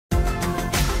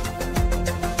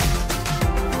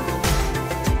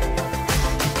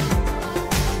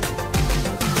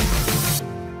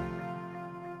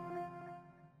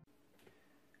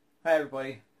Hi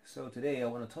everybody. So today I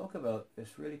want to talk about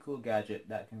this really cool gadget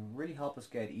that can really help us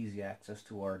get easy access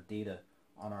to our data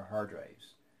on our hard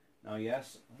drives. Now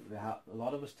yes, a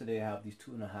lot of us today have these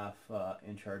 2.5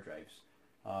 inch hard drives,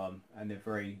 and they're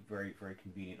very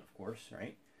convenient, of course,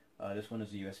 right? This one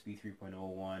is a USB 3.0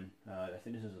 one. I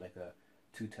think this is like a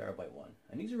 2 terabyte one,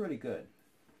 and these are really good.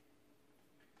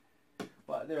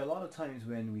 But there are a lot of times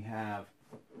when we have,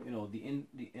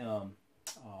 um,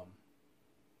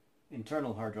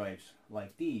 internal hard drives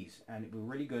like these, and it would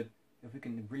be really good if we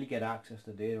can really get access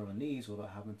to data on these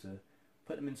without having to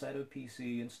put them inside of a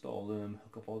PC, install them,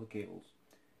 hook up all the cables.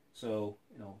 So,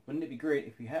 wouldn't it be great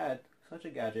if we had such a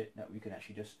gadget that we could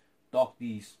actually just dock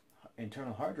these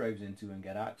internal hard drives into and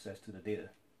get access to the data?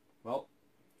 Well,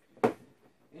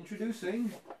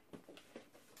 introducing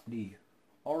the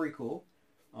Orico.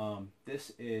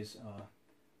 This is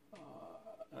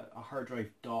a hard drive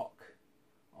dock,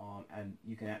 and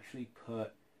you can actually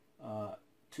put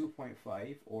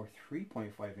 2.5 or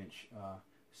 3.5 inch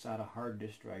SATA hard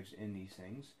disk drives in these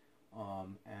things,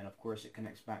 and of course it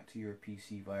connects back to your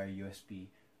PC via USB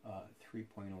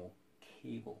 3.0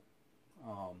 cable,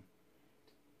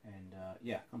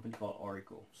 yeah, company called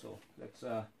Orico. So let's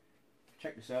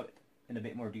check this out in a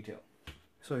bit more detail.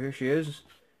 So here she is.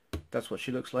 That's what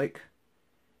she looks like,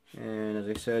 and as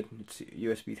I said, it's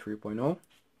USB 3.0,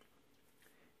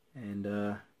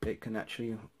 and it can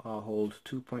actually hold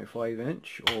 2.5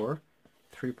 inch or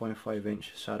 3.5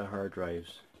 inch SATA hard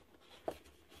drives,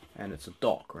 and it's a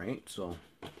dock, right? So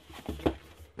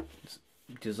it's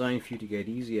designed for you to get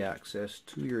easy access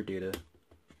to your data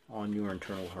on your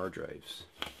internal hard drives,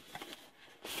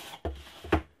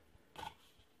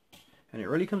 and it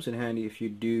really comes in handy if you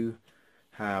do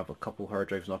have a couple hard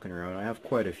drives knocking around. I have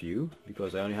quite a few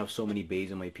because I only have so many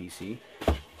bays on my PC.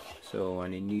 So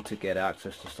when I need to get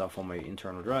access to stuff on my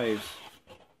internal drives,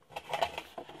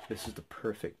 this is the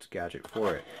perfect gadget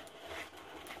for it.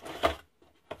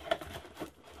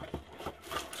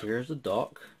 So here's the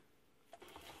dock.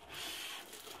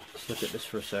 Let's look at this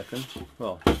for a second.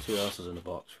 Well, let's see what else is in the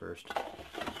box first.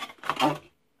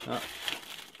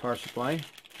 Power supply.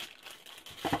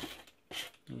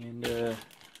 And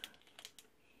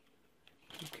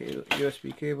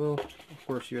USB cable, of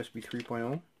course USB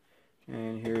 3.0.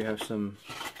 And here you have some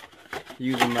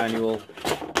user manual,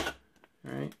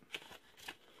 right?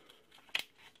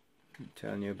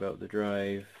 Telling you about the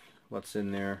drive, what's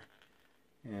in there,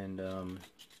 and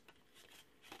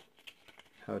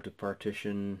how to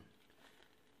partition.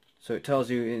 So it tells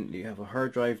you you have a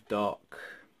hard drive dock,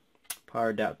 power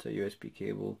adapter, USB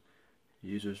cable,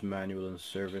 user's manual and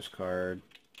service card,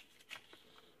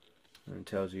 and it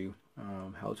tells you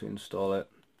how to install it.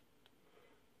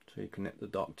 So you connect the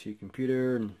dock to your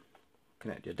computer and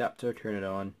connect the adapter, turn it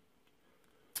on,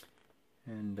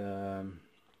 and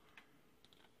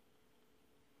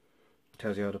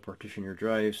tells you how to partition your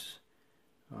drives.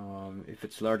 If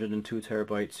it's larger than 2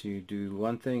 terabytes, you do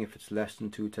one thing. If it's less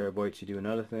than 2 terabytes, you do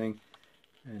another thing.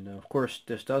 And of course,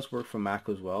 this does work for Mac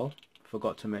as well.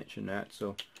 Forgot to mention that.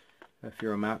 So if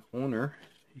you're a Mac owner,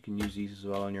 you can use these as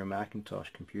well on your Macintosh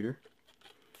computer.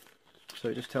 So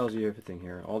it just tells you everything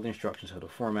here, all the instructions, how to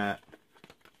format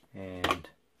and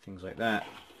things like that.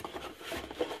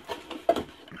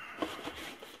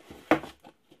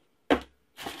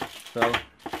 So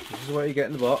this is what you get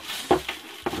in the box.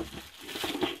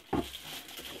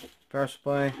 Power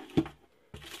supply,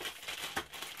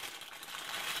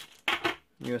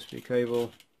 USB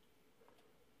cable,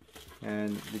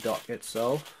 and the dock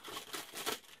itself.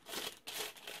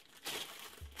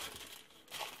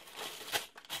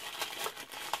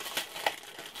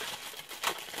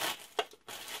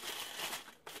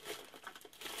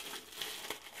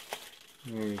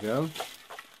 There you go.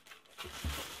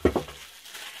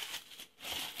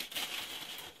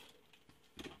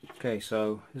 Okay,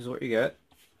 so this is what you get.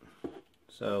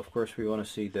 So of course we want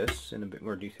to see this in a bit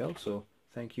more detail. So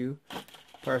thank you.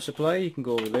 Power supply, you can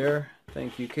go over there.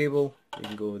 Thank you cable, you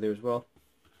can go over there as well.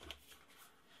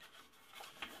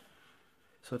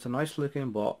 So it's a nice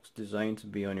looking box designed to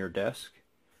be on your desk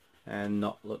and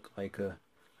not look like a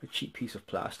cheap piece of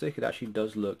plastic. It actually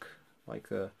does look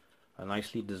like a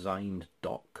nicely designed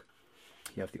dock.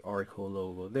 You have the Orico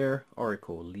logo there.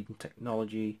 Orico, leading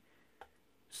technology.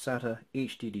 SATA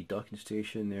HDD docking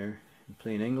station there in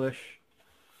plain English.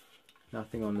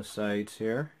 Nothing on the sides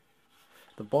here.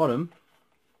 The bottom,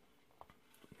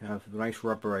 you have nice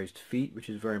rubberized feet, which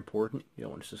is very important. You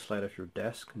don't want this to slide off your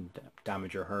desk and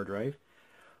damage your hard drive.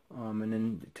 And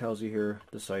then it tells you here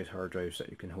the size hard drives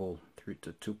that you can hold, through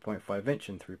to 2.5 inch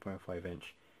and 3.5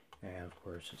 inch. And of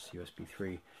course it's USB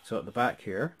 3. So at the back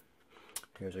here,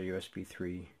 here's a USB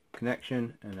 3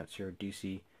 connection, and that's your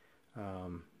DC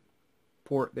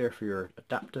port there for your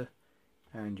adapter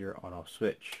and your on-off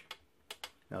switch.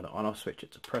 Now the on-off switch,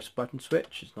 it's a press button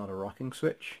switch, it's not a rocking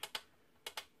switch.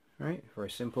 Right, very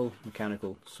simple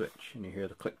mechanical switch, and you hear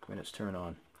the click when it's turned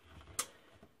on.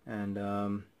 And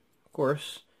of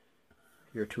course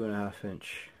your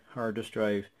 2.5-inch hard disk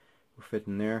drive will fit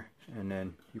in there, and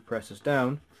then you press this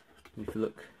down, and if you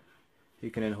look, you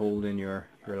can then hold in your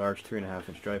large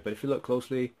 3.5-inch drive. But if you look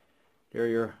closely, there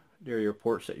are your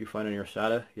ports that you find on your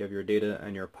SATA. You have your data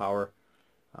and your power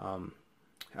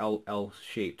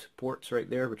L-shaped ports right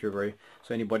there, which are very,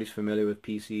 so anybody's familiar with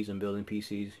PCs and building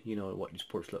PCs, you know what these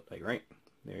ports look like, right?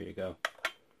 There you go.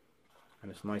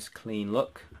 And it's a nice clean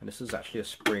look, and this is actually a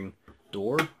spring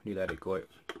door. You let it go, it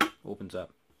opens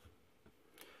up.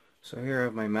 So here I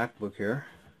have my MacBook here,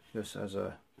 just as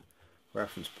a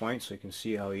reference point, so you can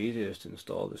see how easy it is to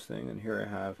install this thing. And here I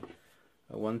have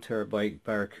a 1 terabyte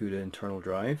Barracuda internal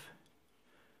drive.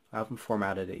 I haven't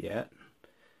formatted it yet.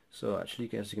 So actually,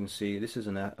 as you can see, this is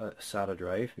a SATA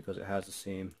drive because it has the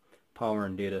same power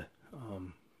and data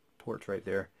ports right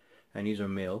there. And these are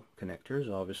male connectors,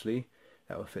 obviously.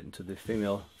 That will fit into the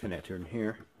female connector in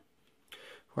here.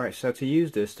 Alright, so to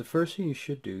use this, the first thing you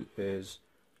should do is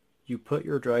you put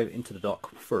your drive into the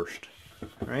dock first.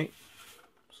 Right?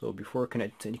 So before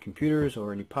connecting to any computers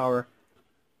or any power,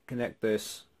 connect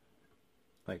this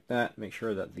like that. Make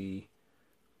sure that the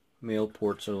male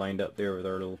ports are lined up there with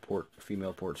our little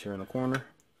female ports here in the corner.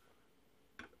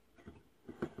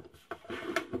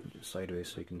 Just sideways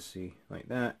so you can see like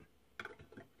that.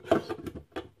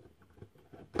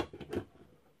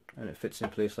 And it fits in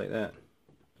place like that.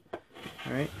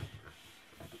 Alright?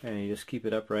 And you just keep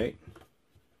it upright.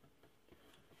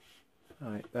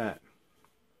 Like that.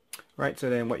 Right, so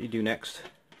then what you do next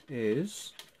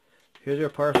is, here's your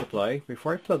power supply.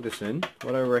 Before I plug this in,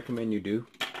 what I recommend you do,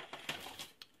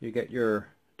 you get your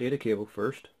data cable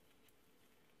first.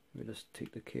 Let me just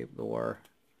take the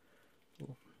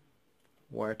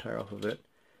wire tie off of it,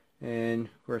 and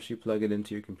of course you plug it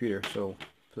into your computer. So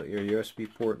put your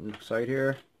USB port inside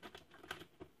here,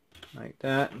 like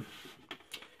that, and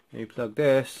you plug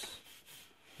this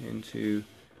into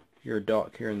your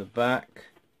dock here in the back,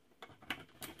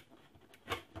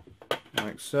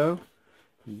 like so.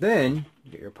 Then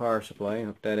you get your power supply and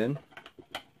hook that in.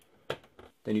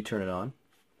 Then you turn it on,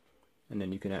 and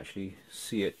then you can actually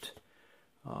see it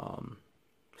on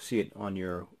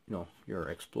your your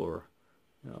Explorer,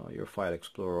 your File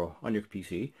Explorer on your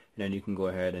PC, and then you can go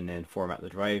ahead and then format the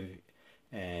drive,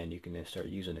 and you can then start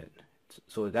using it.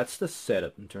 So that's the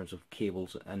setup in terms of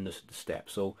cables and the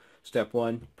steps. So step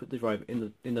one, put the drive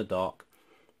in the dock,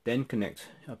 then connect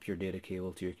up your data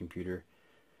cable to your computer,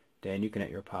 then you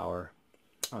connect your power,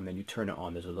 and then you turn it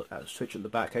on. There's a switch at the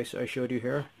back I showed you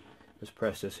here. Just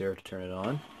press this here to turn it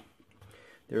on.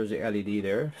 There's a LED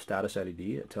there, status LED.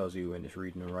 It tells you when it's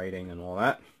reading and writing and all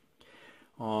that.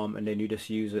 And then you just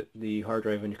use the hard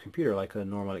drive on your computer like a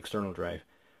normal external drive.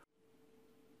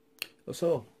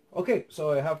 So okay,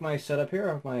 so I have my setup here.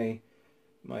 I have my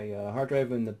hard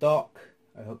drive in the dock.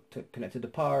 I connected to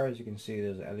power. As you can see,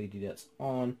 there's an LED that's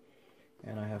on,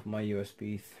 and I have my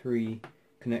USB 3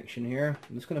 connection here.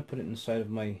 I'm just going to put it inside of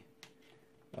my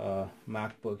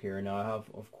MacBook here. Now I have,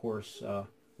 of course,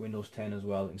 Windows 10 as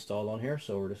well installed on here,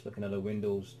 so we're just looking at a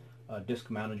Windows disk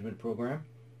management program.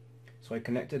 So I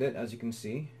connected it. As you can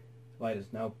see, light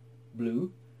is now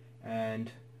blue,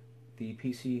 and the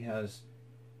PC has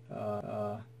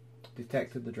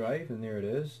detected the drive, and there it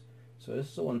is. So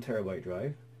this is a 1 terabyte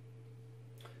drive.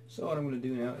 So what I'm going to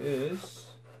do now is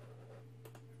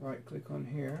right click on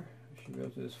here. I should be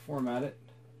able to just format it.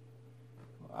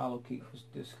 I'll allocate this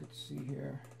disk. Let's see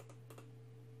here.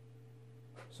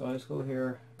 So I just go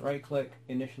here, right click,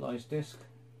 initialize disk.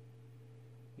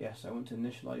 Yes, I want to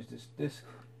initialize this disk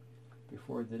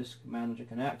before the disk manager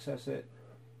can access it.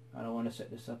 I don't want to set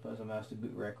this up as a master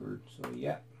boot record, so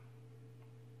yeah.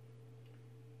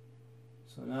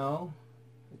 So now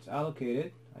it's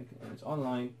allocated and it's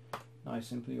online. Now I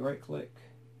simply right click.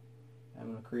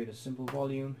 I'm going to create a simple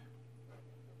volume.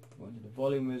 Go into the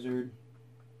volume wizard.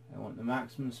 I want the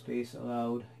maximum space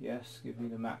allowed. Yes, give me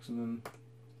the maximum.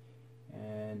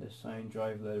 And assign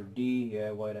drive letter D.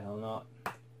 Yeah, why the hell not?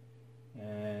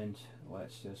 And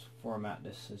let's just format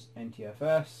this as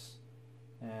NTFS.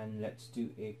 And let's do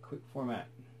a quick format.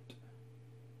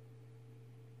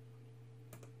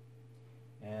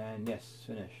 And yes,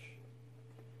 finish.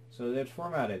 So that's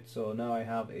formatted. So now I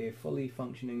have a fully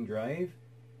functioning drive,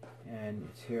 and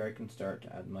it's here I can start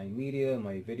to add my media,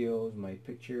 my videos, my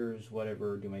pictures,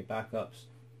 whatever, do my backups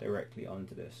directly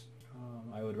onto this.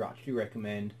 I would actually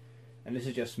recommend and this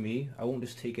is just me, I won't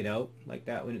just take it out like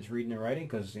that when it's reading and writing,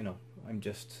 because you know I'm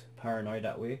just paranoid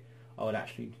that way. I would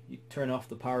actually turn off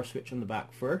the power switch on the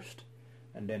back first,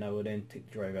 and then I would then take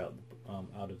the drive out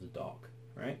of the dock.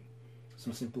 Right?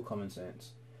 Some simple common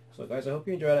sense. So guys, I hope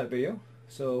you enjoyed that video.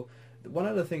 So one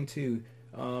other thing too,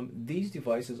 these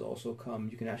devices also come,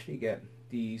 you can actually get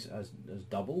these as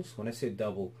doubles. When I say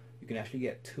double, you can actually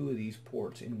get 2 of these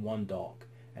ports in one dock,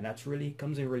 and that's really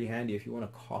comes in really handy if you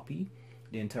want to copy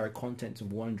the entire contents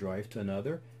of one drive to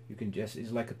another. You can just,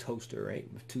 it's like a toaster, right,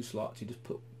 with 2 slots. You just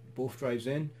put both drives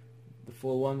in, the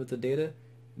full one with the data,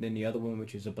 and then the other one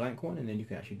which is a blank one, and then you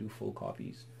can actually do full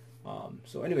copies.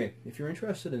 So anyway, if you're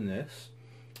interested in this,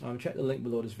 check the link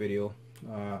below this video,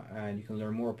 and you can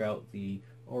learn more about the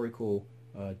Orico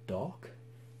dock,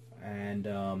 and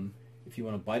if you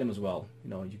want to buy them as well, you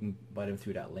know, you can buy them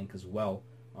through that link as well.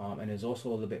 And there's also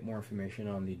a little bit more information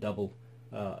on the double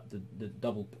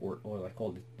double port, or I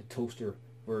call it the toaster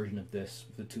version of this,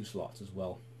 with the 2 slots as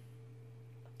well.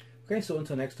 Okay, so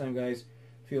until next time guys,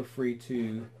 feel free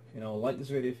to like this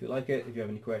video if you like it. If you have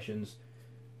any questions,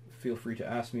 feel free to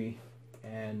ask me,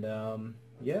 and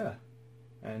yeah,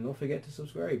 and don't forget to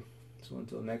subscribe. So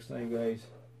until next time guys,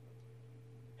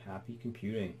 happy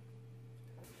computing.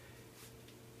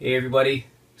 Hey everybody,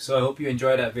 so I hope you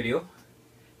enjoyed that video.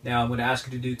 Now I'm going to ask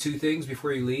you to do 2 things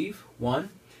before you leave. One,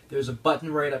 there's a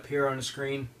button right up here on the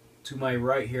screen to my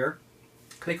right here.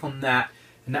 Click on that,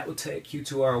 and that will take you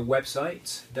to our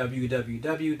website,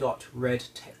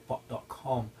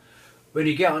 www.redtechbot.com. When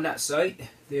you get on that site,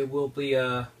 there will be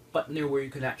a button there where you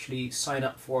can actually sign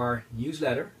up for our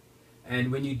newsletter.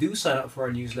 And when you do sign up for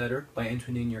our newsletter by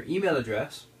entering in your email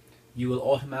address, you will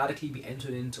automatically be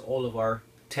entered into all of our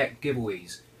tech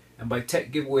giveaways. And by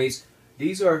tech giveaways,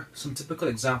 these are some typical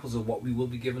examples of what we will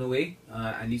be giving away,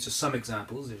 and these are some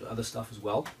examples. There's other stuff as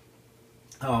well.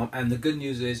 And the good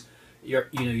news is,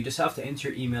 you just have to enter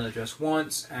your email address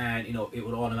once, and it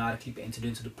will automatically be entered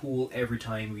into the pool every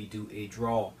time we do a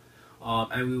draw.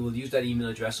 And we will use that email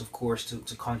address, of course,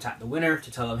 to contact the winner,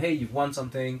 to tell them, hey, you've won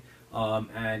something,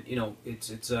 and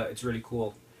it's really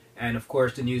cool. And of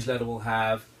course, the newsletter will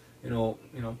have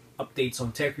updates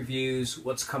on tech reviews,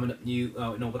 what's coming up new,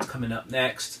 what's coming up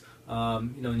next,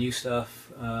 new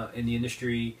stuff in the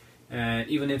industry, and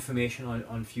even information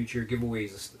on future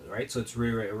giveaways, right? So it's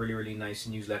really nice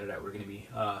newsletter that we're going to be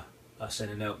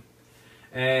sending out.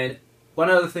 And one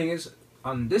other thing is,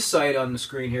 on this side on the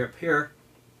screen here, up here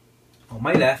on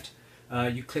my left,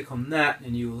 you click on that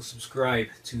and you will subscribe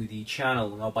to the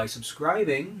channel. Now by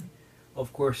subscribing,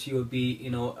 of course, you will be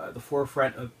at the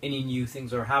forefront of any new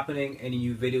things that are happening, any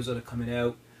new videos that are coming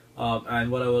out. And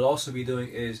what I will also be doing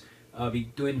is I'll be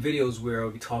doing videos where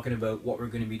I'll be talking about what we're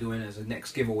going to be doing as a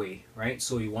next giveaway, right?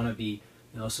 So you want to be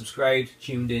subscribed,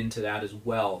 tuned in to that as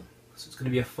well. So it's going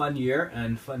to be a fun year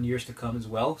and fun years to come as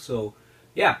well. So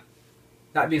yeah,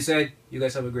 that being said, you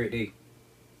guys have a great day.